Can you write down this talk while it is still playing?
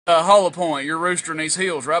HollowPoint, your rooster needs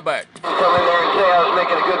heels. Right back. Come in there and say I was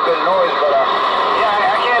making a good bit of noise, but yeah,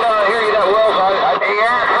 I can't hear you that well. So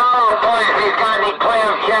yeah, HollowPoint, if you've got any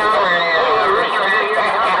clam chowder or any rooster in here,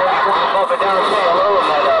 up and down and say hello and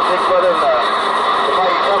that big foot in the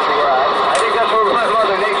mighty country. I think that's where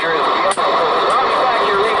Mother Nature is. I'll be back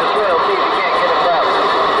here reading the swell, see if you can't get it back.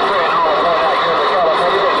 Spraying HollowPoint out here in the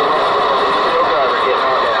California. Still driver getting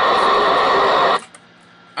on down.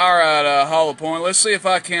 Alright, HollowPoint, let's see if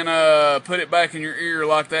I can put it back in your ear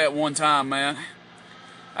like that one time, man.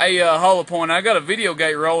 Hey, HollowPoint, I got a video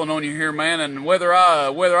gate rolling on you here, man, and whether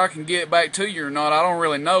I can get it back to you or not, I don't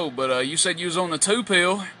really know, but you said you was on the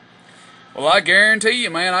 2-pill. Well, I guarantee you,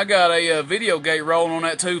 man, I got a video gate rolling on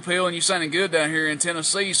that 2-pill, and you sounding good down here in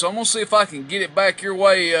Tennessee, so I'm going to see if I can get it back your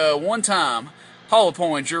way one time.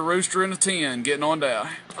 HollowPoint, your rooster in a 10, getting on down.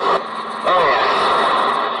 Oh, yeah.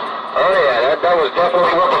 Oh yeah, that was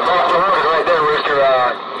definitely what was off the road right there, Rooster.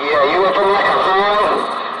 Yeah, you went from like a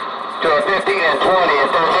 5 to a 15 and 20 if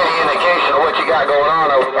there's any indication of what you got going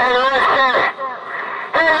on over there. Hey, Rooster!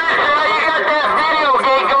 Hey, Rooster, you got that video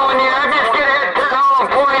gate going there. I'm just going to turn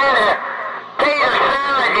HollowPoint into tater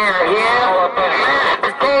salad here, yeah? Mashed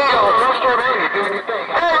potatoes. Rooster, baby, do your thing.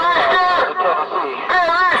 Hey, Rooster! Hey,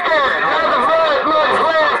 Rooster! Nothing but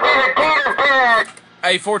Mudflap in a tater pad.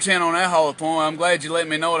 Hey, 410 on that HollowPoint. I'm glad you let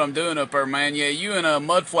me know what I'm doing up there, man. Yeah, you and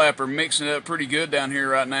Mudflap are mixing it up pretty good down here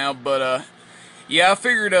right now. But, yeah, I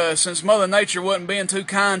figured since Mother Nature wasn't being too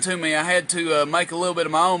kind to me, I had to make a little bit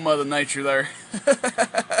of my own Mother Nature there.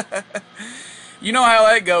 You know how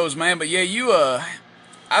that goes, man. But, yeah,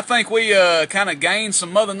 I think we kind of gained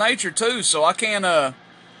some Mother Nature, too. So I can't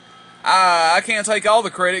take all the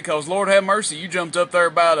credit, because Lord have mercy, you jumped up there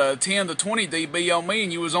about a 10 to 20 dB on me,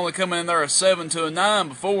 and you was only coming in there a 7 to a 9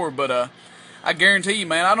 before, but I guarantee you,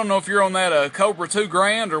 man, I don't know if you're on that Cobra 2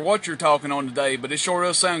 Grand or what you're talking on today, but it sure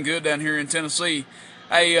does sound good down here in Tennessee.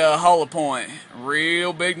 Hey, HollowPoint,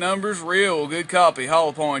 real big numbers, real good copy.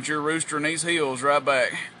 HollowPoint, your rooster needs heels. Right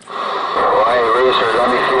back. Oh, hey, Rooster, let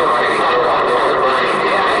me see if I can get on there.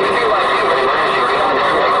 Yeah, I can do like you,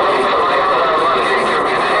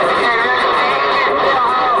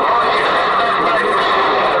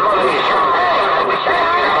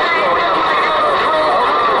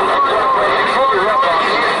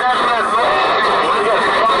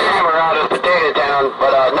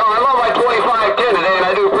 but no, I'm on my 2510 today, and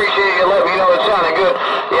I do appreciate you letting me know it sounded good.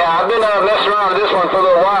 Yeah, I've been messing around with this one for a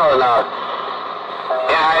little while now.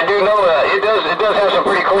 Yeah, I do know it does have some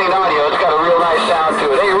pretty clean audio. It's got a real nice sound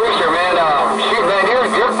to it. Hey, Rooster, man, shoot, man, you're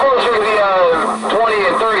closer to the 20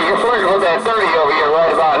 and 30. You're flirting with that 30 over here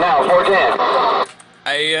right about now, 410.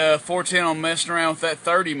 Hey, 410 on messing around with that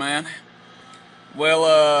 30, man.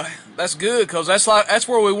 Well, that's good, because that's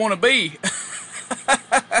where we want to be.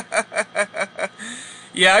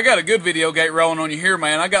 Yeah, I got a good video gate rolling on you here,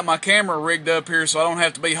 man. I got my camera rigged up here so I don't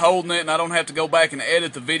have to be holding it, and I don't have to go back and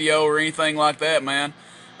edit the video or anything like that, man.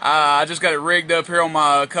 I just got it rigged up here on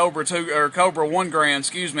my Cobra 1 Grand,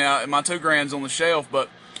 excuse me. My 2 Grand's on the shelf, but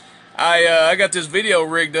I got this video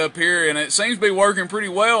rigged up here, and it seems to be working pretty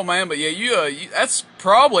well, man. But yeah, that's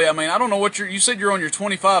probably, I mean, I don't know what you said you're on your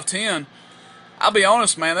 2510. I'll be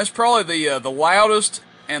honest, man, that's probably the loudest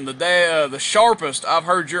and the sharpest I've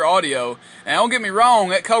heard your audio. And don't get me wrong,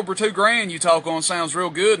 that Cobra 2 Grand you talk on sounds real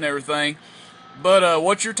good and everything, but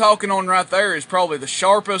what you're talking on right there is probably the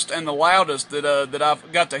sharpest and the loudest that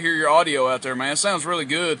I've got to hear your audio out there, man. It sounds really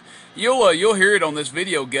good. You'll hear it on this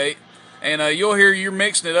video gate, and you'll hear you're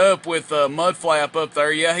mixing it up with Mudflap up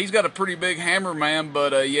there. Yeah, he's got a pretty big hammer, man,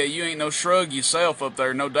 but yeah, you ain't no shrug yourself up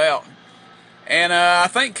there, no doubt. And I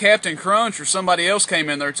think Captain Crunch or somebody else came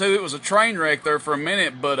in there too. It was a train wreck there for a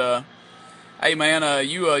minute, but hey, man,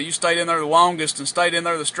 you stayed in there the longest and stayed in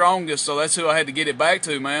there the strongest, so that's who I had to get it back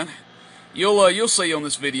to, man. You'll see on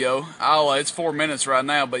this video. It's 4 minutes right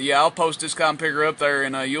now, but yeah, I'll post this compare up there,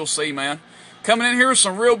 and you'll see, man. Coming in here with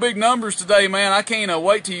some real big numbers today, man. I can't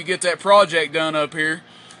wait till you get that project done up here.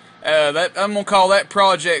 I'm gonna call that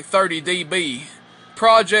project 30 dB.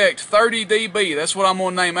 Project 30 dB. That's what I'm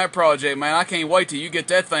going to name that project, man. I can't wait till you get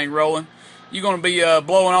that thing rolling. You're going to be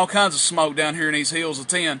blowing all kinds of smoke down here in these hills of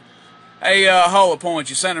 10. Hey, HollowPoint,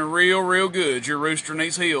 you sounding real good. Your rooster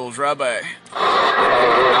needs heels. Right back.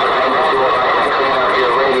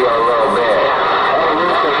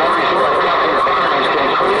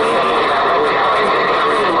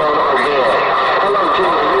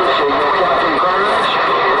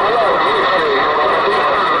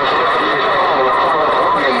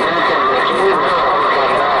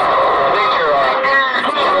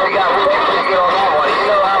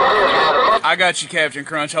 I got you, Captain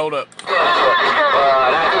Crunch. Hold up. I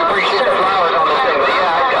do appreciate the flowers on this thing, but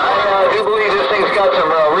yeah,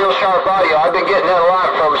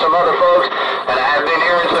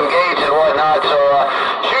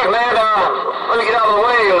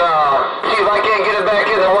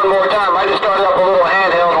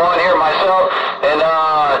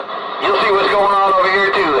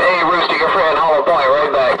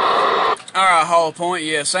 HollowPoint.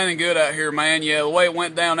 Yeah, sounding good out here, man. Yeah, the way it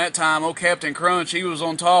went down that time, old Captain Crunch, he was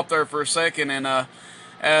on top there for a second, and then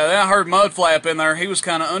I heard Mudflap in there. He was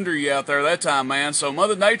kind of under you out there that time, man. So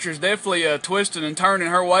Mother Nature's definitely twisting and turning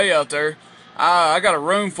her way out there. I got a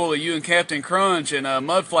room full of you and Captain Crunch, and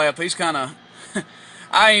Mudflap, he's kind of...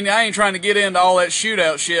 I ain't trying to get into all that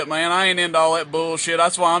shootout shit, man. I ain't into all that bullshit.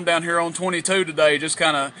 That's why I'm down here on 22 today, just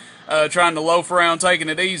kind of trying to loaf around, taking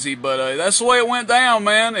it easy. But that's the way it went down,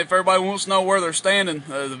 man. If everybody wants to know where they're standing,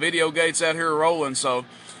 the video gates out here are rolling. So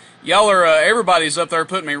y'all are, everybody's up there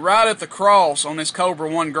putting me right at the cross on this Cobra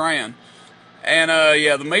 1 grand. And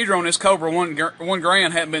yeah, the meter on this Cobra 1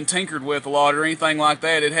 grand hadn't been tinkered with a lot or anything like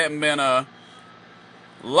that. It hadn't been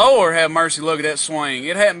Lord have mercy, look at that swing.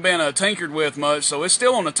 It hadn't been tinkered with much, so it's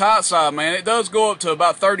still on the tight side, man. It does go up to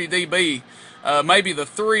about 30 dB, maybe the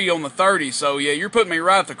 3 on the 30. So yeah, you're putting me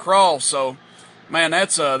right at the cross. So man,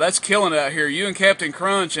 that's killing it out here. You and Captain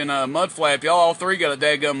Crunch and Mudflap, y'all all three got a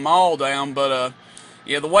daggum maul down. But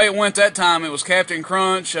yeah, the way it went that time, it was Captain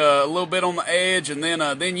Crunch a little bit on the edge, and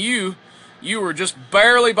then you were just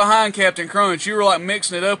barely behind Captain Crunch. You were like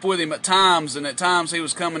mixing it up with him at times, and at times he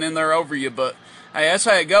was coming in there over you. But hey, that's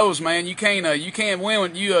how it goes, man. You can't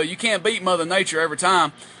win. You can't beat Mother Nature every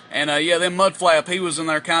time. And yeah, then Mudflap, he was in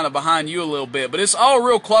there kind of behind you a little bit, but it's all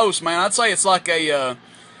real close, man. I'd say it's like a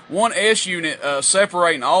 1S unit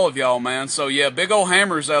separating all of y'all, man. So yeah, big old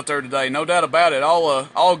hammers out there today, no doubt about it.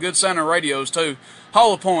 All good sounding radios too.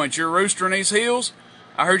 HollowPoint, you're roostering these hills.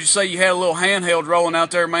 I heard you say you had a little handheld rolling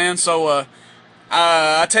out there, man. So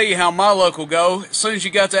I tell you how my luck will go. As soon as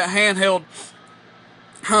you got that handheld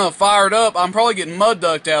fired up, I'm probably getting mud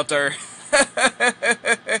ducked out there.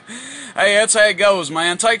 Hey, that's how it goes,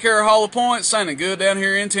 man. Take care of HollowPoint. Sounding good down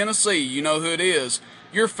here in Tennessee. You know who it is.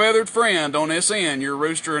 Your feathered friend on this end. Your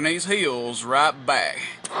rooster in these hills. Right back.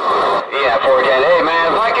 Yeah, 410. Hey,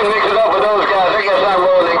 man, if I can mix it up with those guys, I guess I'm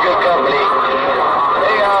rolling in good company.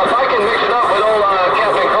 Hey, if I can mix it up with old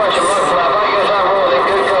Captain Crunch and Mudflap, I guess I'm rolling in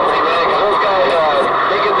good company, man, because those guys,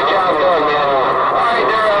 they get the job done, man. All right,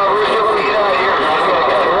 there, Rooster, let me get out of here. I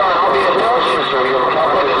gotta run. I'll be in touch.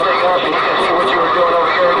 I'll put this thing up, and you can see what you were doing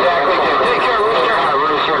over here exactly. Take care, Rooster.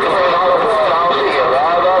 Rooster, come in, HollowPoint. I'll see you.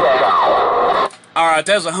 All right,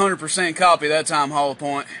 that was a 100% copy that time,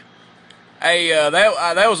 HollowPoint. Hey,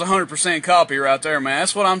 that was a 100% copy right there, man.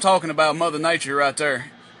 That's what I'm talking about, Mother Nature right there.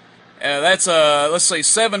 That's, let's see,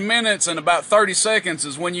 7 minutes and about 30 seconds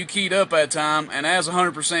is when you keyed up that time, and that's a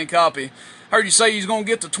 100% copy. Heard you say you was going to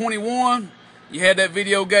get to 21. You had that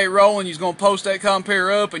video gate rolling. You was going to post that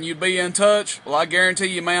compare up, and you'd be in touch. Well, I guarantee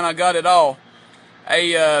you, man, I got it all.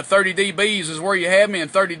 Hey, 30 dBs is where you had me, and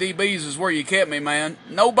 30 dBs is where you kept me, man.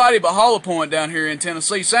 Nobody but HollowPoint down here in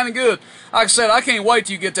Tennessee. Sounding good. Like I said, I can't wait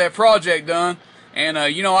till you get that project done.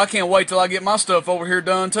 And, you know, I can't wait till I get my stuff over here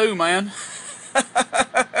done, too, man.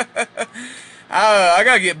 I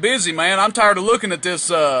gotta get busy, man. I'm tired of looking at this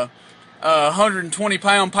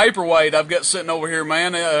 120-pound paperweight I've got sitting over here,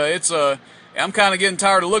 man. I'm kind of getting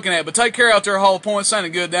tired of looking at it. But take care out there, HollowPoint.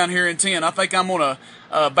 Sounding good down here in 10. I think I'm going to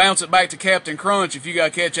bounce it back to Captain Crunch if you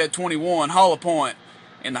got to catch that 21. HollowPoint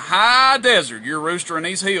in the high desert. Your rooster in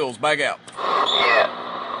these hills. Back out. Yeah.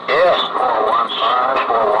 Yeah.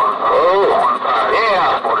 415. 415.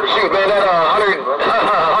 Yeah. Shoot, man, that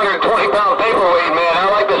 120-pound paperweight, man.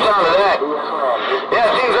 I like the sound of that.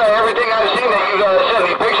 Yeah, it seems like everything I've seen that you sent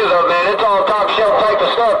me pictures of, man, it's all top shelf type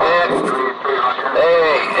of stuff, man.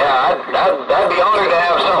 Hey, yeah, I'd be honored to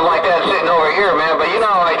have something like that sitting over here, man. But you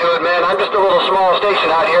know how I do it, man. I'm just a little small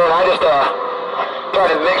station out here, and I just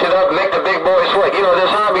try to mix it up and make the big boys sweat. You know,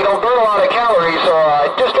 this hobby don't burn a lot of calories, so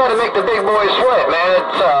I just try to make the big boys sweat, man.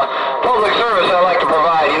 It's public service I like to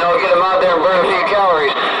provide. You know, get them out there and burn a few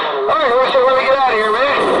calories. All right, Rooster, let me get out of here,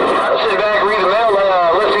 man. I'll sit back, read the mail,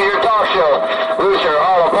 and listen to your talk show. Rooster,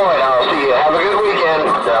 HollowPoint. I'll see you. Have a good weekend.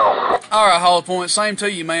 All right, HollowPoint, same to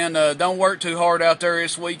you, man. Don't work too hard out there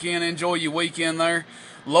this weekend. Enjoy your weekend there.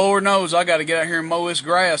 Lord knows I got to get out here and mow this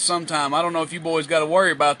grass sometime. I don't know if you boys got to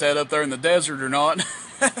worry about that up there in the desert or not.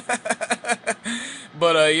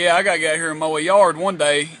 But, yeah, I got to get out here and mow a yard one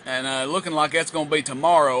day, and looking like that's going to be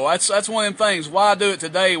tomorrow. That's one of them things. Why do it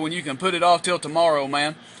today when you can put it off till tomorrow,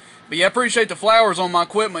 man? But, yeah, I appreciate the flowers on my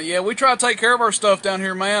equipment. Yeah, we try to take care of our stuff down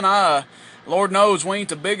here, man. Lord knows we ain't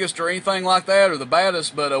the biggest or anything like that or the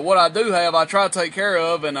baddest, but what I do have, I try to take care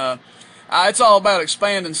of, and it's all about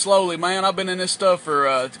expanding slowly, man. I've been in this stuff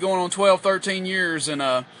for going on 12, 13 years,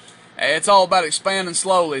 and it's all about expanding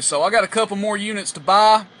slowly. So I got a couple more units to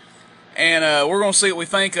buy, and we're going to see what we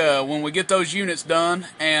think when we get those units done,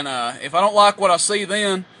 and if I don't like what I see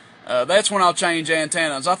then, that's when I'll change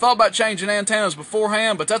antennas. I thought about changing antennas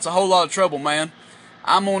beforehand, but that's a whole lot of trouble, man.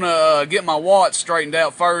 I'm going to get my watts straightened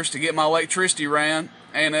out first to get my electricity ran.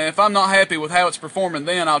 And if I'm not happy with how it's performing,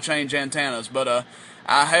 then I'll change antennas. But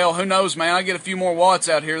hell, who knows, man? I get a few more watts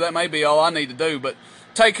out here. That may be all I need to do. But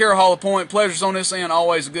take care, HollowPoint. Pleasure's on this end.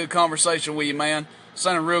 Always a good conversation with you, man.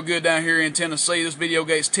 Sounding real good down here in Tennessee. This video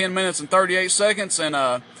gate's 10 minutes and 38 seconds. And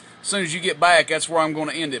as soon as you get back, that's where I'm going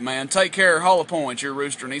to end it, man. Take care, HollowPoint. Your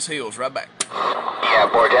rooster in these hills. Right back. Yeah,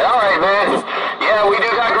 poor Dad. All right, man. Yeah, we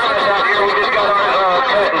do got grass out here. We just got ours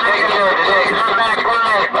cut and taken care of today.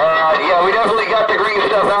 Yeah, we definitely got the green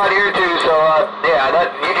stuff out here too. So yeah,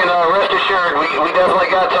 that you can rest assured we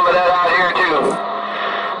definitely got some of that out here too.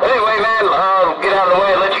 But anyway, man, get out of the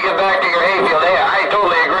way and let you get back to your hayfield. Hey, I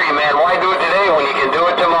totally agree, man. Why do it today when you can do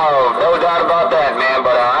it tomorrow? No doubt about that, man.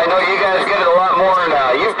 But I know you guys get it a lot more, and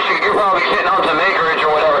you're probably sitting on some acreage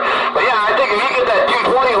or whatever. But yeah, I think if you get that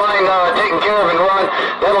 220 line taken care of and run,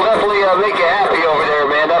 that'll definitely make you happy over there,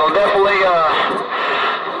 man. That'll definitely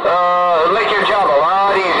make your job a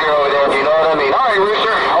lot easier over there, if you know what I mean. All right,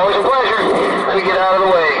 Rooster, always a pleasure. Let me get out of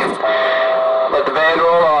the way. Let the band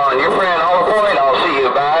roll on. Your friend, HollowPoint. I'll see you.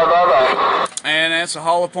 Bye, bye, bye. And that's a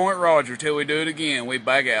HollowPoint Roger. Till we do it again, we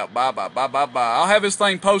back out. Bye, bye, bye, bye, bye. I'll have this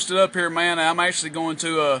thing posted up here, man. I'm actually going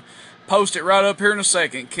to post it right up here in a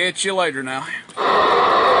second. Catch you later now.